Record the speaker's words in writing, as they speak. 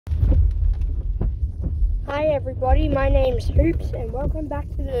Hi everybody, my name's Hoops and welcome back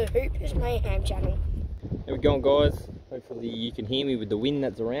to the Hoops Mayhem channel. How we going, guys? Hopefully you can hear me with the wind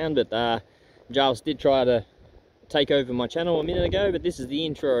that's around, but Jarvis did try to take over my channel a minute ago, but this is the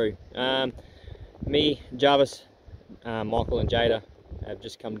intro. Me, Jarvis, Michael and Jayda have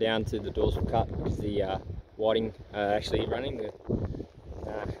just come down to the Dawesville cut, which is the whiting actually running, the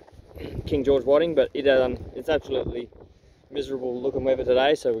King George whiting, but it's absolutely miserable looking weather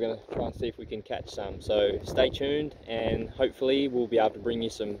today, so we're going to try and see if we can catch some. So stay tuned and hopefully we'll be able to bring you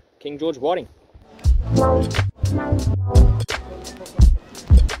some King George whiting.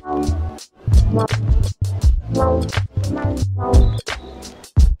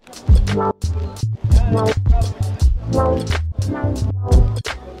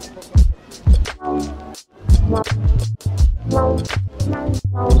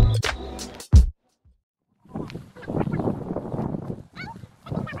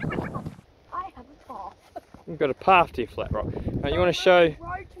 We've got a path to your flat rock. Now you want to show?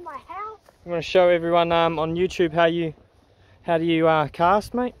 Road to my house. You want to show everyone on YouTube how do you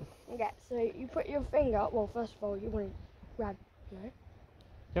cast, mate? Okay, so you put your finger. Well, first of all, you want to grab,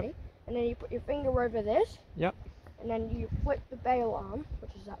 Yep. See? And then you put your finger over this. Yep. And then you flip the bail arm,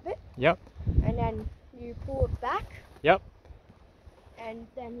 which is that bit. Yep. And then you pull it back. Yep. And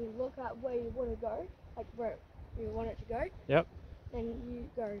then you look at where you want to go, like where you want it to go. Yep. Then you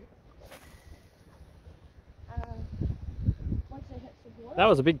go. Once it hits the water, That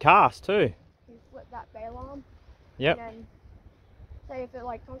was a big cast too. you flip that bail arm. Yep. And then, say if it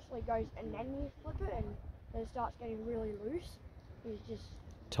like constantly goes and then you flip it and then it starts getting really loose, you just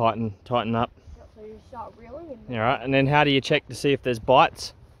Tighten up. so you start reeling. And All right. And then how do you check to see if there's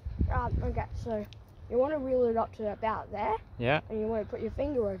bites? okay, so you want to reel it up to about there. Yeah. And you want to put your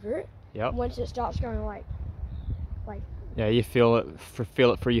finger over it. Yep. Once it starts going like. Yeah, you feel it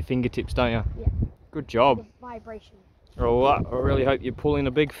through your fingertips, don't you? Yeah. Good job. The vibration. Oh, I really hope you're pulling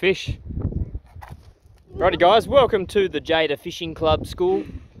a big fish. Righty guys, welcome to the Jayda Fishing Club School.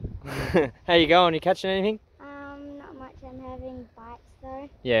 How you going? You catching anything? Not much. I'm having bites though.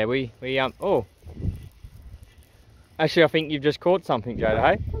 Yeah, we oh. Actually, I think you've just caught something,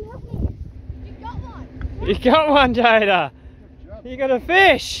 Jayda, hey? Come help me. You got one. You got one, Jayda. You got a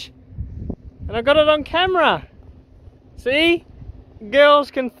fish. And I got it on camera. See? Girls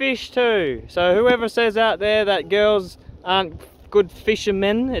can fish too. So whoever says out there that girls aren't good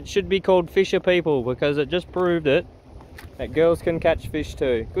fishermen, it should be called fisher people, because it just proved it, that girls can catch fish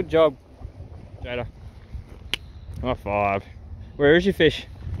too. Good job, Jayda. High five. Where is your fish?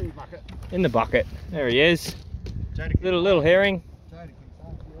 In the bucket. In the bucket. There he is. Jayda Little herring. Jayda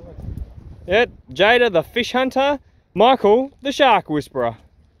Yeah, Jayda the fish hunter, Michael the shark whisperer.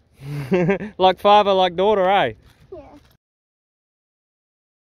 Like father, like daughter, eh? Yeah.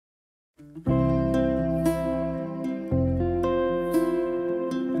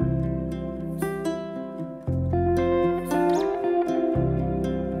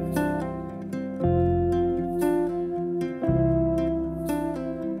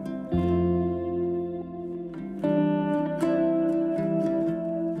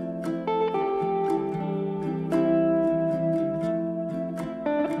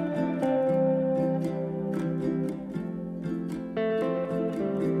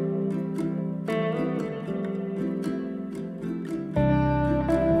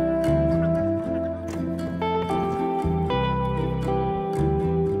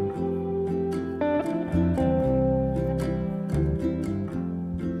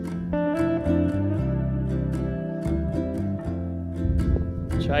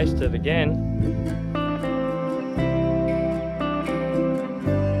 Chased it again.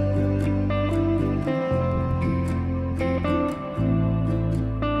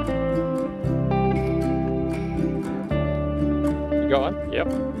 You got one? Yep.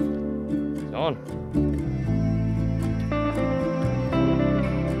 It's on.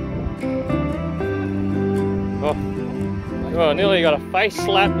 Oh, nearly got a face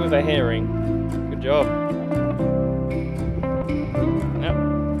slap with a herring. Good job.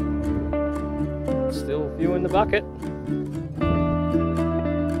 Still a few in the bucket.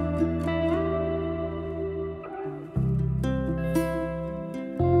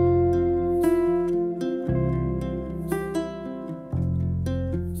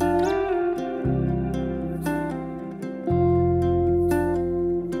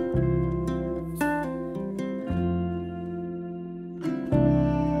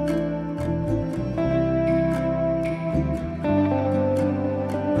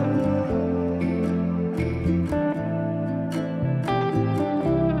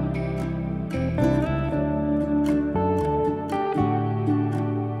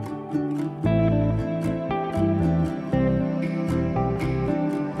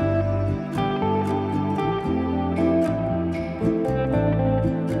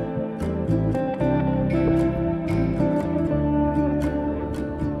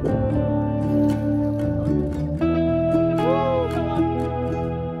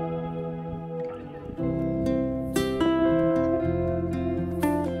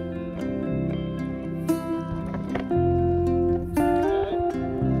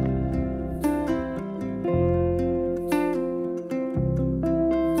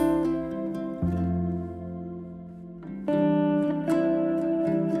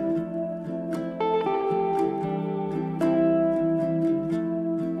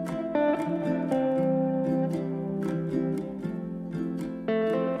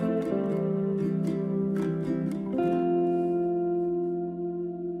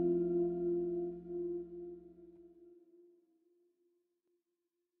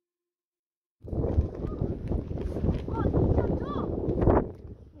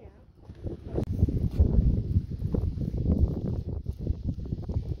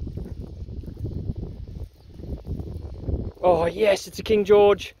 Oh yes, it's a King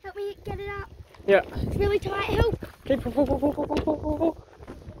George. Help me get it up. Yeah. It's really tight. Help. Keep.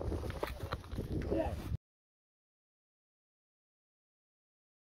 Yeah.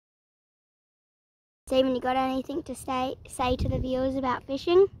 Stephen, you got anything to say to the viewers about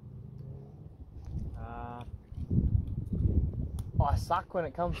fishing? I suck when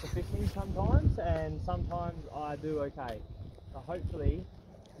it comes to fishing sometimes, and sometimes I do okay. So hopefully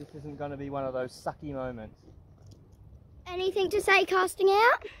this isn't going to be one of those sucky moments. Anything to say casting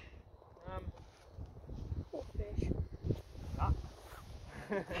out? Poor fish. No.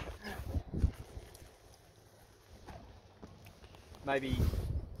 Maybe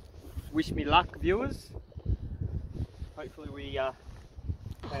wish me luck, viewers. Hopefully we can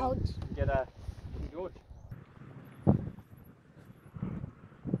get a King George.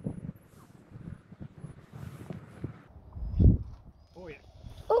 Oh yeah.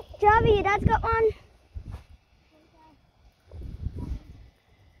 Oh, Jarvis, your dad's got one.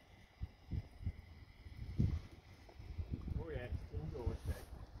 Oh yeah, it's King George there.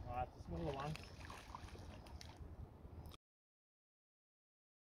 Alright, it's a smaller one.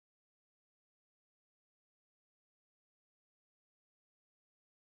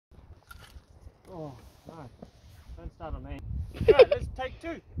 Oh, no. Don't start on me. Alright, let's take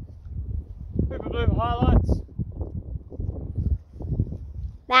two. Hooper Bloom highlights.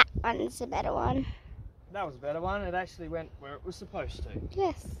 That one's a better one. That was a better one. It actually went where it was supposed to.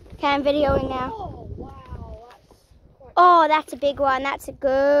 Yes. Okay, I'm videoing now. Oh wow, that's quite Oh, that's a big one. That's a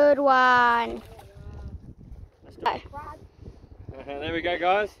good one. Let's go. There we go,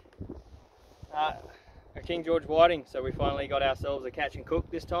 guys. A King George whiting. So we finally got ourselves a catch and cook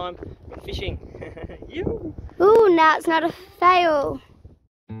this time. We're fishing. You. Ooh, now it's not a fail.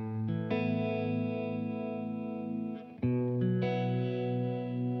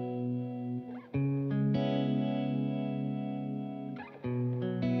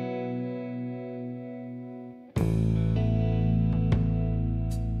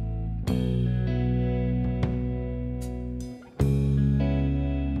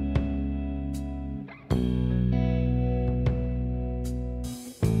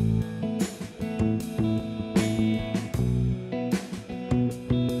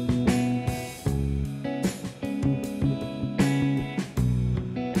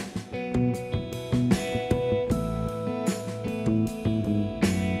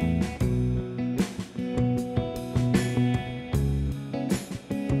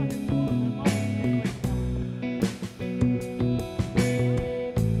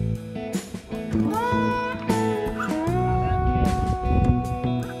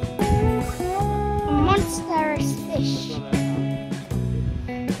 Monstrous fish.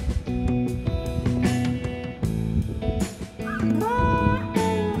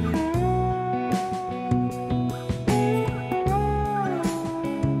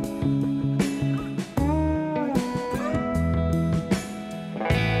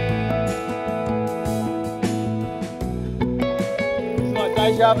 It's like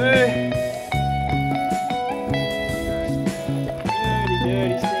deja vu.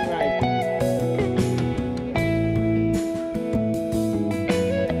 Dirty stingray.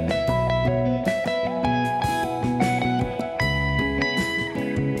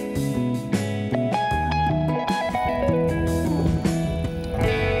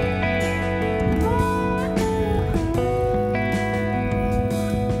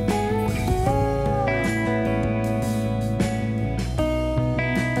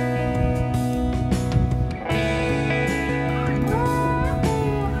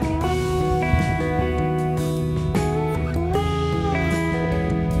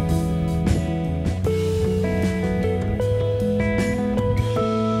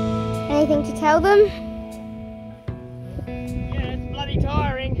 Anything to tell them? Yeah, it's bloody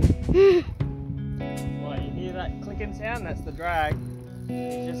tiring. Well, you hear that clicking sound? That's the drag.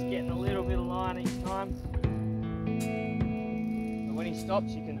 He's just getting a little bit of line each time. But when he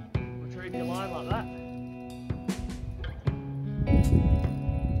stops, you can retrieve your line like that.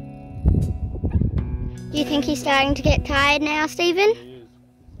 Do you think he's starting to get tired now, Stephen? He is.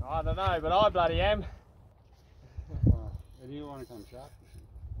 I don't know, but I bloody am. Do you want to come shark fishing?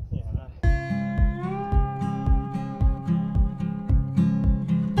 Yeah, I know.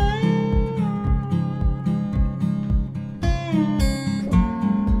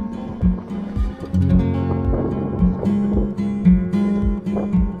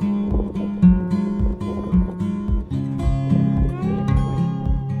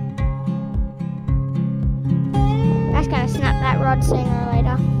 That's going to snap that rod sooner or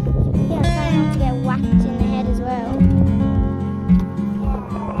later. Yeah, I'm trying not to get whacked in the head as well.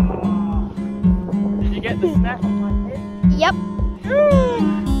 Did you get the snap on my head? Yep.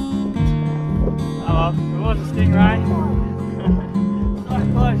 Oh, it was a stingray. So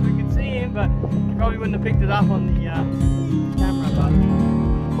close we could see him, but he probably wouldn't have picked it up on the camera. But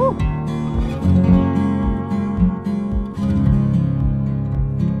whew.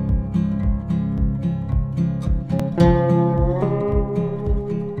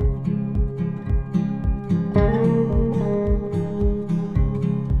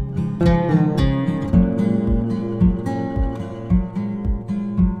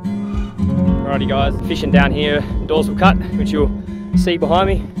 Alrighty guys, fishing down here, Dawesville Cut, which you'll see behind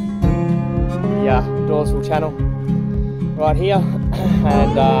me. The Dawesville channel right here,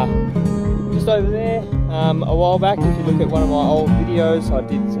 and just over there, a while back, if you look at one of my old videos, I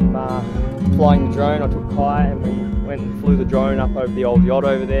did some flying the drone. I took Kai and we went and flew the drone up over the old yacht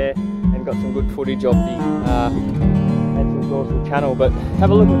over there and got some good footage of the Dawesville channel. But have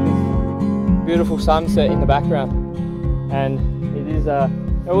a look at this beautiful sunset in the background, and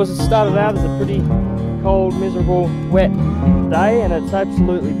it was started out as a pretty cold, miserable, wet day, and it's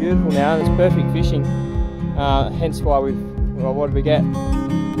absolutely beautiful now, and it's perfect fishing. Hence why what did we get?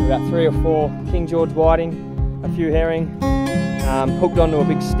 About 3 or 4 King George whiting, a few herring, hooked onto a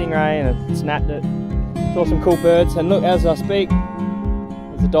big stingray and it snapped it. Saw some cool birds, and look, as I speak,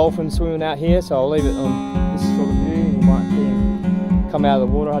 there's a dolphin swimming out here, so I'll leave it on this sort of view. You might see him come out of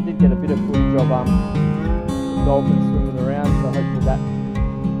the water. I did get a bit of footage of dolphins swimming around, so hopefully that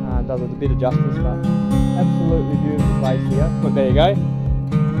does it a bit of justice. But absolutely beautiful place here. But there you go,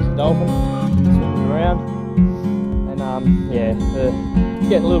 there's a dolphin swimming around, and yeah, it's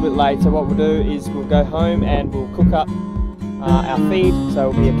getting a little bit late, so what we'll do is we'll go home and we'll cook up our feed, so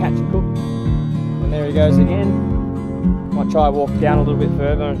it'll be a catch and cook. And there he goes again. Might try walk down a little bit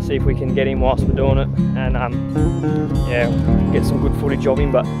further and see if we can get him whilst we're doing it, and yeah, get some good footage of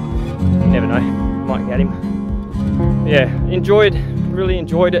him, but you never know, might get him. Yeah, really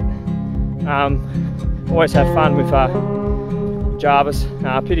enjoyed it. Always have fun with Jarvis.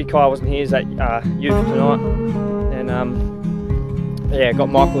 Pity Kai wasn't here, he's at youth tonight, and yeah, got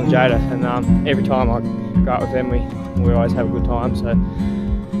Michael and Jayda, and every time I go out with them we always have a good time. So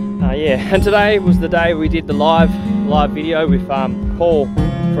yeah, and today was the day we did the live video with Paul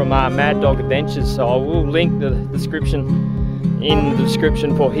from Mad Dog Adventures, so I will link the description in the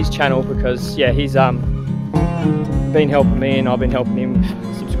description for his channel, because yeah, he's been helping me and I've been helping him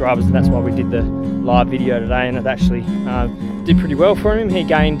with subscribers, and that's why we did the live video today, and it actually did pretty well for him. He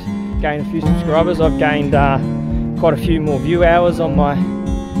gained a few subscribers. I've gained quite a few more view hours on my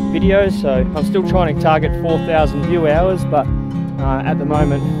videos, so I'm still trying to target 4,000 view hours, but at the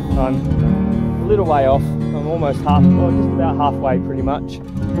moment I'm a little way off. I'm almost just about halfway pretty much,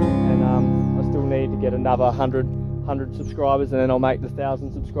 and I still need to get another 100 subscribers, and then I'll make the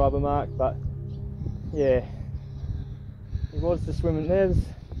 1,000 subscriber mark. But yeah, he was just swimming there.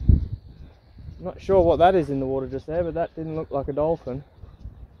 I'm not sure what that is in the water just there, but that didn't look like a dolphin.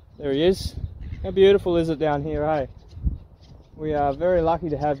 There he is. How beautiful is it down here, eh? We are very lucky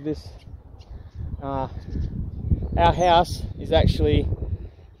to have this. Our house is actually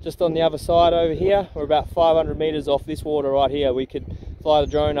just on the other side over here. We're about 500 meters off this water right here. We could fly the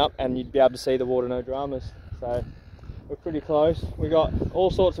drone up and you'd be able to see the water, no dramas. So we're pretty close. We got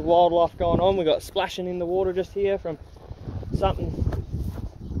all sorts of wildlife going on. We got splashing in the water just here from something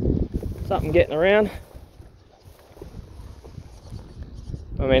getting around.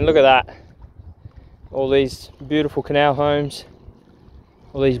 I mean, look at that. All these beautiful canal homes,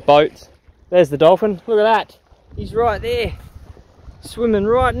 all these boats. There's the dolphin. Look at that. He's right there, swimming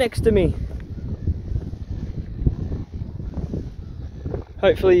right next to me.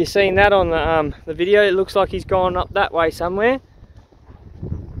 Hopefully you've seen that on the video. It looks like he's gone up that way somewhere.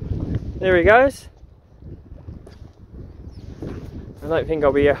 There he goes. I don't think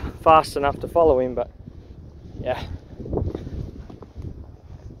I'll be fast enough to follow him, but yeah.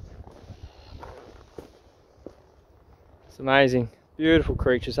 It's amazing. Beautiful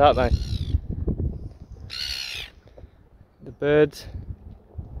creatures, aren't they? The birds.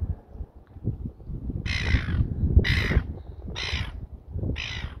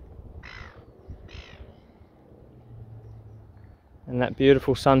 And that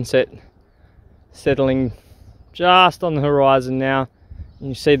beautiful sunset settling just on the horizon now.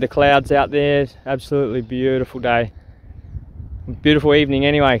 You see the clouds out there. Absolutely beautiful day. Beautiful evening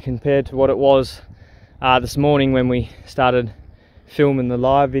anyway, compared to what it was this morning when we started filming the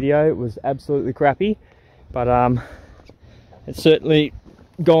live video. It was absolutely crappy, but it's certainly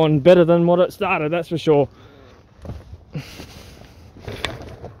gone better than what it started, that's for sure.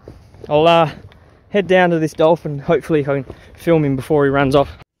 I'll head down to this dolphin. Hopefully I can film him before he runs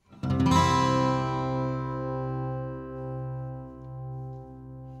off.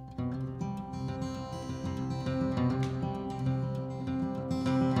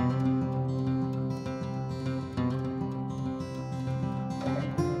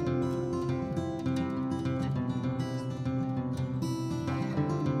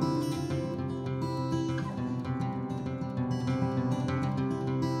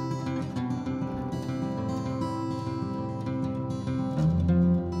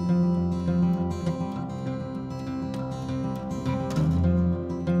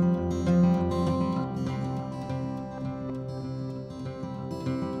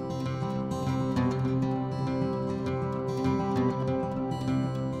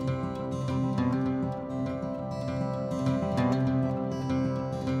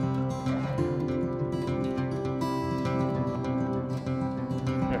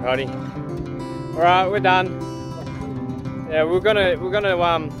 Roddy. Alright, we're done. Yeah, we're gonna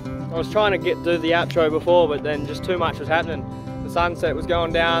I was trying to do the outro before, but then just too much was happening. The sunset was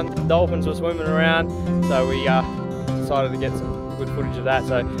going down, the dolphins were swimming around, so we decided to get some good footage of that.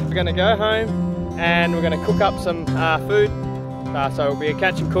 So we're gonna go home and we're gonna cook up some food. So it'll be a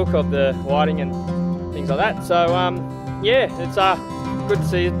catch and cook of the whiting and things like that. So yeah, it's good to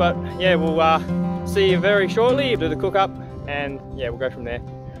see you, but yeah, we'll see you very shortly, do the cook up, and yeah, we'll go from there.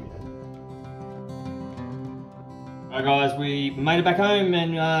 Alright guys, we made it back home,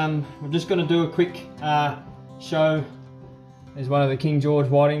 and we're just going to do a quick show. There's one of the King George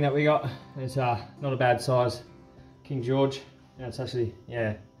whiting that we got. It's not a bad size King George. Yeah, it's actually,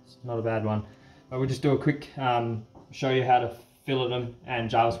 yeah, it's not a bad one. But we'll just do a quick show you how to fillet them, and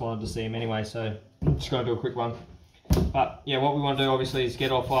Jarvis wanted to see them anyway, so I'm just going to do a quick one. But yeah, what we want to do obviously is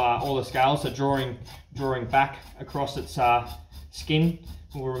get off all the scales, so drawing back across its skin.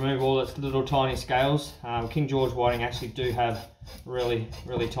 We'll remove all its little tiny scales. King George whiting actually do have really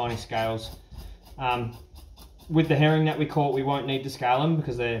tiny scales. With the herring that we caught, we won't need to scale them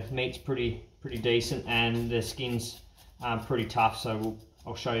because their meat's pretty decent and their skin's pretty tough. So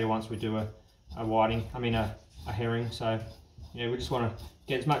I'll show you once we do a whiting. I mean a herring. So yeah, we just want to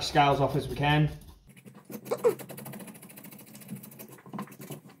get as much scales off as we can.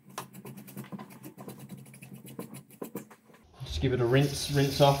 Just give it a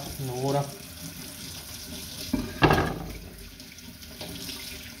rinse off in the water.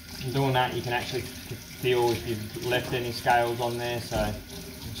 In doing that, you can actually feel if you've left any scales on there, so you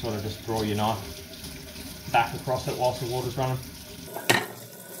can sort of just draw your knife back across it whilst the water's running.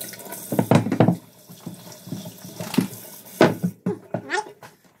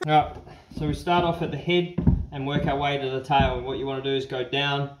 Alright, so we start off at the head and work our way to the tail, and what you want to do is go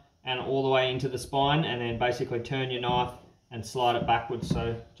down and all the way into the spine, and then basically turn your knife and slide it backwards.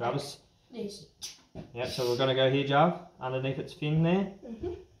 So Jarvis? Yes. Yep, so we're going to go here, Jarv, underneath its fin there.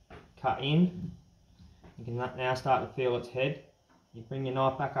 Cut in. You can now start to feel its head. You bring your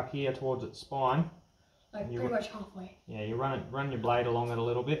knife back up here towards its spine. Like pretty much halfway. Yeah, you run your blade along it a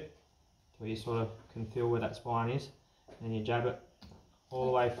little bit so you sort of can feel where that spine is. And you jab it all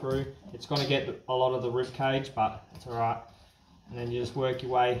the way through. It's going to get a lot of the rib cage, but it's alright. And then you just work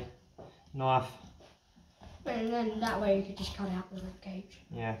your way, knife. And then that way you could just cut out the rib cage.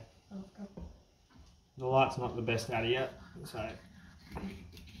 Yeah. The light's not the best out of yet, so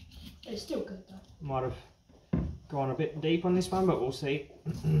it's still good though. Might have gone a bit deep on this one, but we'll see.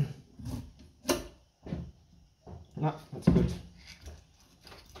 No, that's good.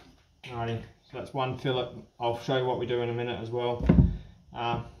 Alrighty, so that's one fillet. I'll show you what we do in a minute as well.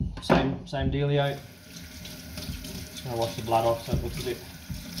 Same dealio. Just gonna wash the blood off so it looks a bit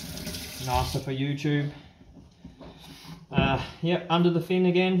nicer for YouTube. Yep, under the fin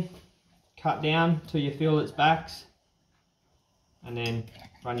again. Cut down till you feel its backs, and then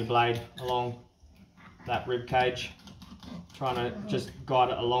run your blade along that rib cage, trying to just guide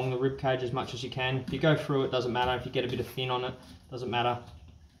it along the rib cage as much as you can. If you go through it, doesn't matter. If you get a bit of fin on it, doesn't matter.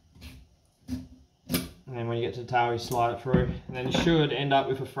 And then when you get to the tail, you slide it through, and then you should end up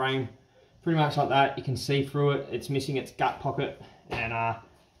with a frame pretty much like that. You can see through it. It's missing its gut pocket, and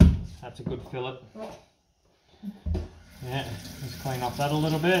that's a good fillet. Yeah, let's clean off that a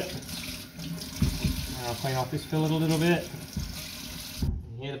little bit. And I'll clean off this fillet a little bit.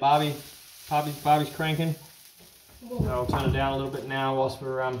 You hear the Barbie's cranking. So I'll turn it down a little bit now whilst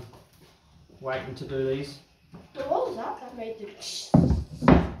we're waiting to do these. What was that? That made the...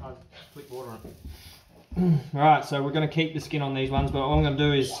 I flicked water on it. Alright, so we're going to keep the skin on these ones, but what I'm going to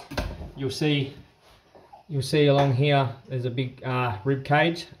do is you'll see along here there's a big rib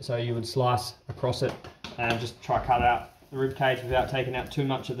cage, so you would slice across it and just try to cut out the rib cage without taking out too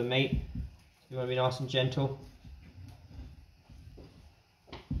much of the meat. You want to be nice and gentle.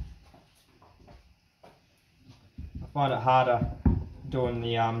 I find it harder doing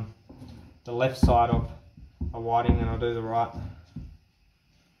the left side of a whiting than I do the right.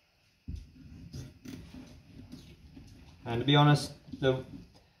 And to be honest, the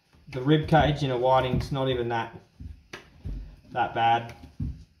rib cage in a whiting's not even that bad.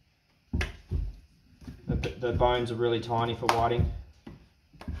 The bones are really tiny for whiting.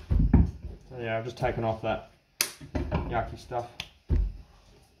 So yeah, I've just taken off that yucky stuff.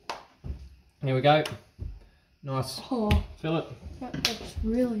 Here we go. Nice fillet. That's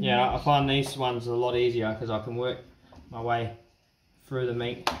really Yeah, nice. I find these ones a lot easier because I can work my way through the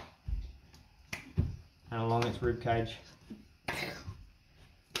meat and along its rib cage.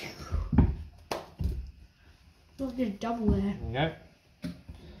 Look at a double there. There you go.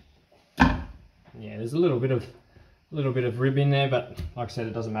 Yeah, there's a little bit of little bit of rib in there, but like I said,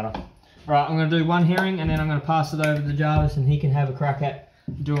 it doesn't matter. Alright, I'm going to do one herring and then I'm going to pass it over to Jarvis and he can have a crack at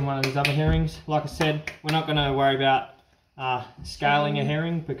doing one of these other herrings. Like I said, we're not going to worry about scaling a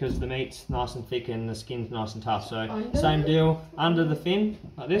herring because the meat's nice and thick and the skin's nice and tough. So same deal, under the fin,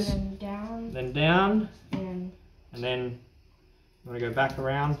 like this, and then down, and then I'm going to go back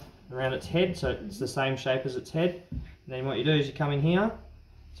around its head, so it's the same shape as its head. And then what you do is you come in here,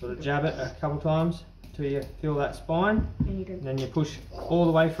 sort of jab it a couple times till you feel that spine, and then you push all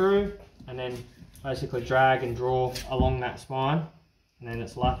the way through, and then basically drag and draw along that spine, and then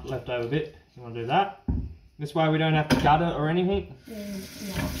it's left over bit. You want to do that. This way we don't have to gut it or anything.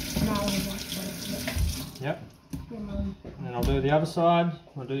 Yep. And then I'll do the other side.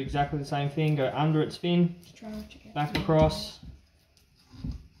 I'll do exactly the same thing. Go under its fin, back across,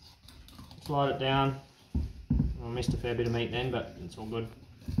 slide it down. I missed a fair bit of meat then, but it's all good.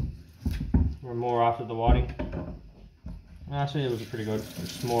 We're more after the whiting. Actually, it was pretty good.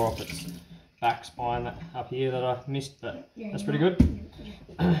 It's more off its back spine up here that I missed, but that's pretty good.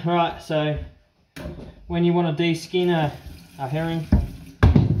 Alright, so when you want to de-skin a herring,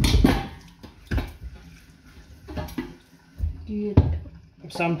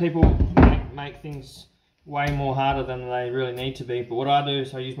 some people make things way more harder than they really need to be, but what I do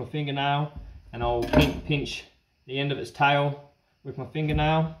is I use my fingernail and I'll pinch the end of its tail with my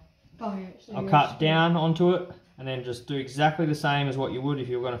fingernail. I'll cut down onto it and then just do exactly the same as what you would if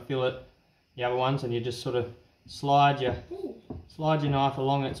you were going to fillet the other ones, and you just sort of slide your knife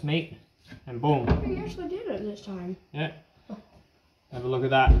along its meat and boom. You actually did it this time. Yeah. Have a look at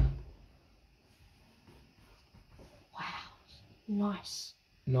that. Wow. Nice.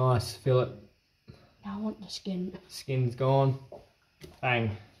 Nice fillet. Now I want the skin. Skin's gone.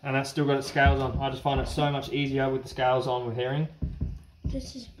 Bang. And that's still got its scales on. I just find it so much easier with the scales on with herring.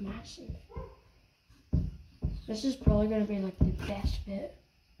 This is massive. This is probably going to be like the best bit.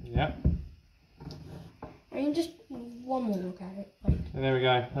 Yep. I mean, just one more look at it. Like, and there we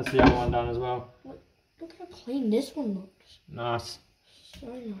go. That's the other one done as well. Look how clean this one looks. Nice. So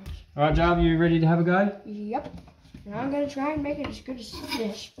nice. Alright, Jarv, you ready to have a go? Yep. And I'm going to try and make it as good as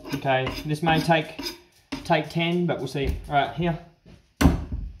this. Okay, this may take 10, but we'll see. Alright, here.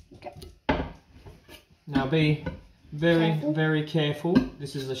 Okay. Now be very careful.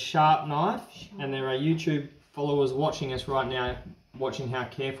 This is a sharp knife, and there are YouTube followers watching us right now, watching how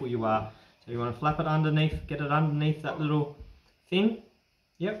careful you are. So you want to flap it underneath, get it underneath that little thing.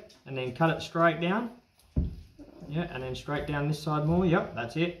 Yep, and then cut it straight down. Yeah, and then straight down this side more. Yep,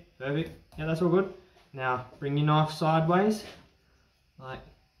 that's it. Perfect. Yeah, that's all good. Now bring your knife sideways, like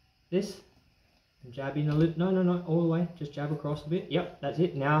this. And jab in a little. No, all the way. Just jab across a bit. Yep, that's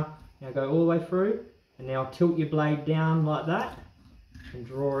it. Now go all the way through, and now tilt your blade down like that, and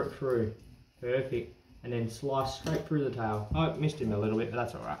draw it through. Perfect. And then slice straight through the tail. Oh, missed him a little bit, but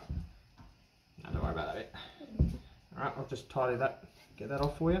that's all right. No, don't worry about that bit. All right, I'll just tidy that. Get that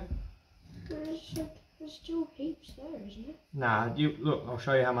off for you. There's still heaps there, isn't it? Nah, you look. I'll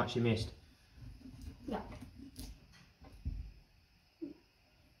show you how much you missed. Look.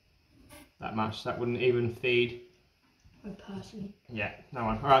 That much. That wouldn't even feed a person. Yeah, no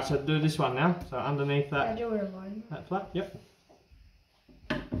one. All right, so do this one now. So underneath that. I do it alone. That flap. Yep.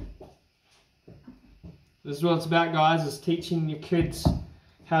 This is what it's about, guys. Is teaching your kids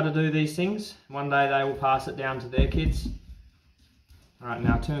how to do these things. One day they will pass it down to their kids. All right,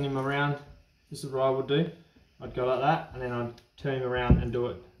 now turn him around. This is what I would do. I'd go like that, and then I'd turn him around and do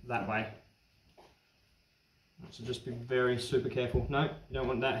it that way. So just be very super careful. No, you don't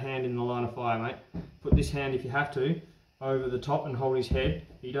want that hand in the line of fire, mate. Put this hand, if you have to, over the top and hold his head.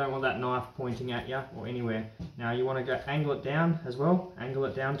 You don't want that knife pointing at you or anywhere. Now you want to go angle it down as well. Angle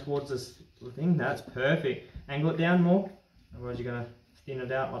it down towards this thing. That's perfect. Angle it down more. Otherwise you're going to thin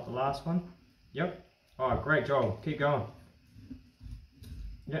it out like the last one. Yep. Oh, great job. Keep going.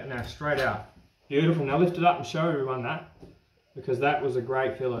 Yeah, now straight out. Beautiful. Now lift it up and show everyone that, because that was a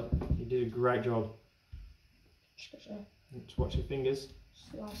great fillet. You did a great job. Just watch your fingers.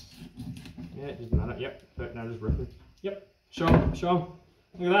 Slice. Yeah, it doesn't matter. Yep. No, just rip it. Yep. Show him. Show him.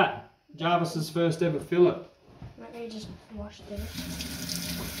 Look at that. Jarvis's first ever fillet. Let me just wash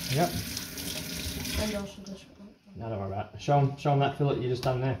this. Yep. And also this one. No, don't worry about it. Show him that fillet you just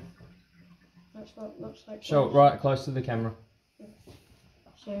done there. That's what it looks like. Show it right close to the camera.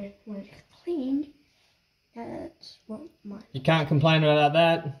 So when it's cleaned, that's what my... You can't complain about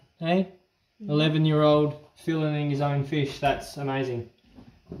that, hey? 11-year-old filleting his own fish. That's amazing.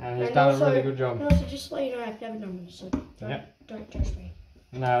 And he's done a really good job. And also, just so you know, I've never done this, so don't judge me.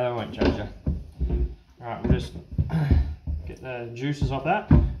 No, they won't judge you. Alright, we'll just get the juices off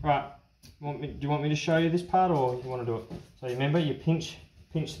that. Right, Do you want me to show you this part, or you want to do it? So remember, you pinch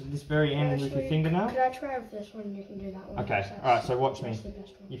this very end with your fingernail. Could I try with this one? You can do that one. Okay, alright, so watch me.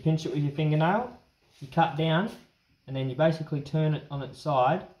 You pinch it with your fingernail, you cut down, and then you basically turn it on its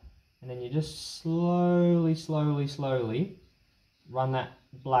side, and then you just slowly run that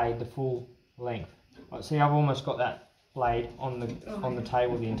blade the full length. Like, see, I've almost got that blade on the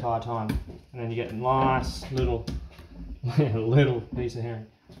table the entire time, and then you get a nice little piece of herring.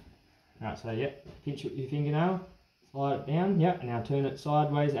 Alright, so yep, pinch it with your fingernail, slide it down, yep, and now turn it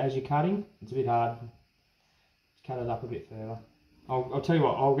sideways as you're cutting. It's a bit hard. Just cut it up a bit further. I'll tell you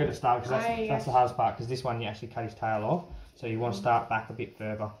what, I'll get it started because that's the hardest part, because this one you actually cut his tail off, so you want to start back a bit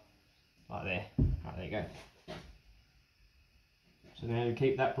further. Like there. Right, there you go. So now you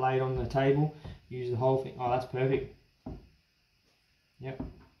keep that blade on the table, use the whole thing. Oh, that's perfect. Yep,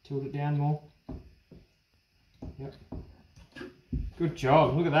 tilt it down more. Yep. Good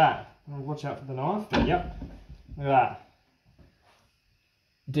job, look at that. Watch out for the knife, but yep, look at that.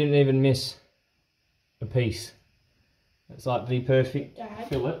 Didn't even miss a piece. It's like the perfect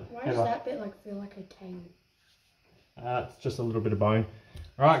fillet. Why does that bit feel like a tang? It's just a little bit of bone.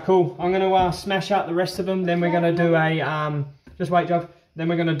 Alright, cool. I'm going to smash out the rest of them, then we're going to do a, just wait, Jov. Then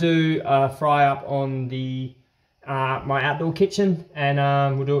we're going to do a fry up on the my outdoor kitchen,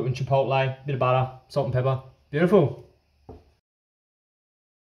 and we'll do it with chipotle, bit of butter, salt and pepper. Beautiful.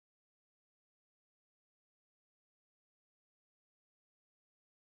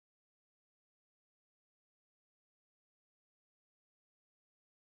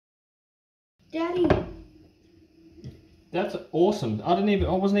 Daddy. That's awesome. I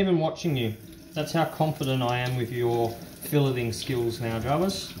wasn't even watching you. That's how confident I am with your filleting skills now,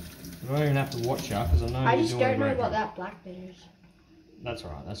 Jarvis. I don't even have to watch you because I know I you're just doing don't know great. what that black bit is. That's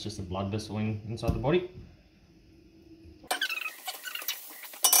alright. That's just a blood vessel inside the body.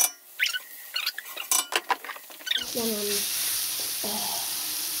 One on. Oh.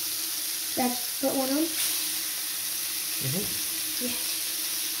 That's put one on. Yes.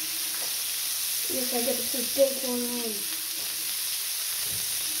 Yes, I get to put a big one on.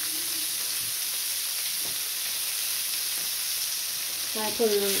 Can I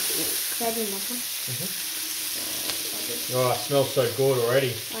put it on crab and muffin? Oh, it smells so good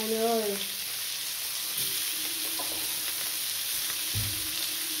already. I know.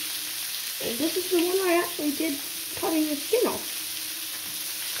 And this is the one I actually did cutting the skin off.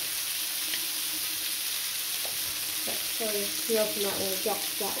 Sorry, you open that little gap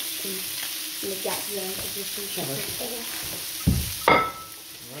in the gap there because this is better.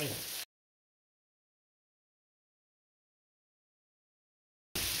 Alright.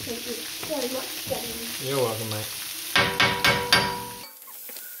 Thank you so much, Daddy. You're welcome, mate.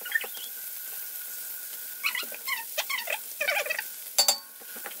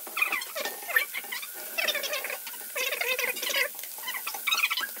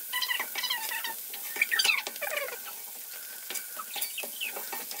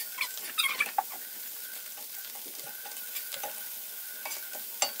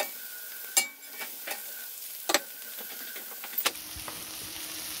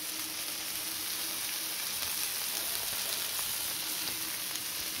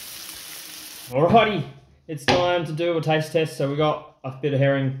 Alrighty, it's time to do a taste test. So we got a bit of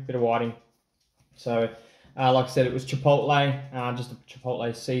herring, bit of whiting. So, like I said, it was chipotle, just a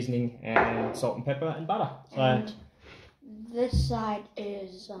chipotle seasoning and salt and pepper and butter. So And this side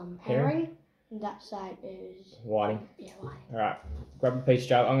is herring, and that side is whiting. Yeah, whiting. Alright, grab a piece,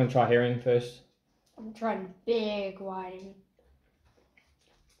 Joe. I'm going to try herring first. I'm trying big whiting.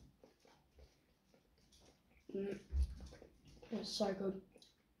 It's so good.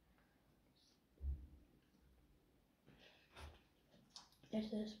 Yes,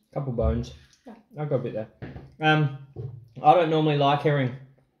 it is. Couple bones. Yeah. I've got a bit there. I don't normally like herring,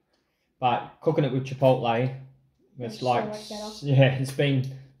 but cooking it with chipotle, it's It's like, so much better. yeah, it's been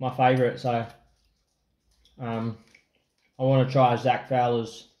my favourite. So, I want to try Zach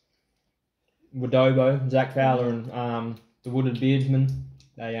Fowler's Wadobo. Zach Fowler and the Wooded Beardsman,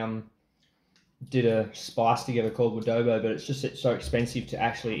 they did a spice together called Wadobo, but it's so expensive to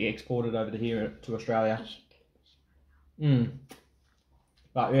actually export it over to here to Australia.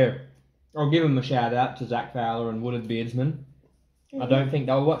 But yeah, I'll give them a shout out to Zach Fowler and Wooded Beardsman. I don't think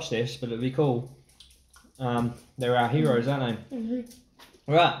they'll watch this, but it'll be cool. They're our heroes, aren't they?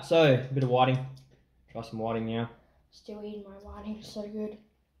 Alright, so a bit of whiting. Try some whiting now. Still eating my whiting, it's so good.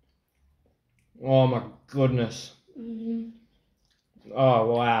 Oh my goodness.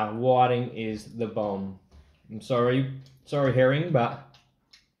 Oh wow, whiting is the bomb. I'm sorry herring, but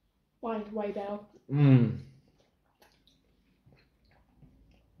Whiting's way better.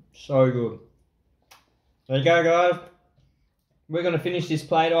 So good. There you go, guys. We're going to finish this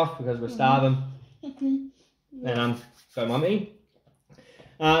plate off because we're starving. And so mummy.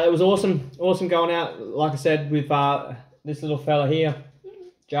 It was awesome going out, like I said, with this little fella here,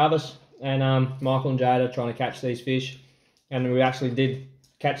 Jarvis, and Michael and Jayda trying to catch these fish. And we actually did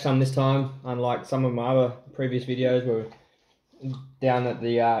catch some this time, unlike some of my other previous videos where we're down at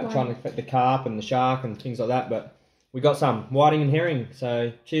the trying to catch the carp and the shark and things like that. But we got some whiting and herring.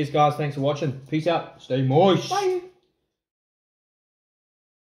 So cheers, guys. Thanks for watching. Peace out. Stay moist. Bye.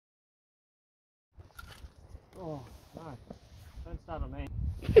 Oh, no. Don't start on me.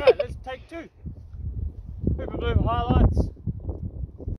 Alright, let's take two. Super Blue highlights.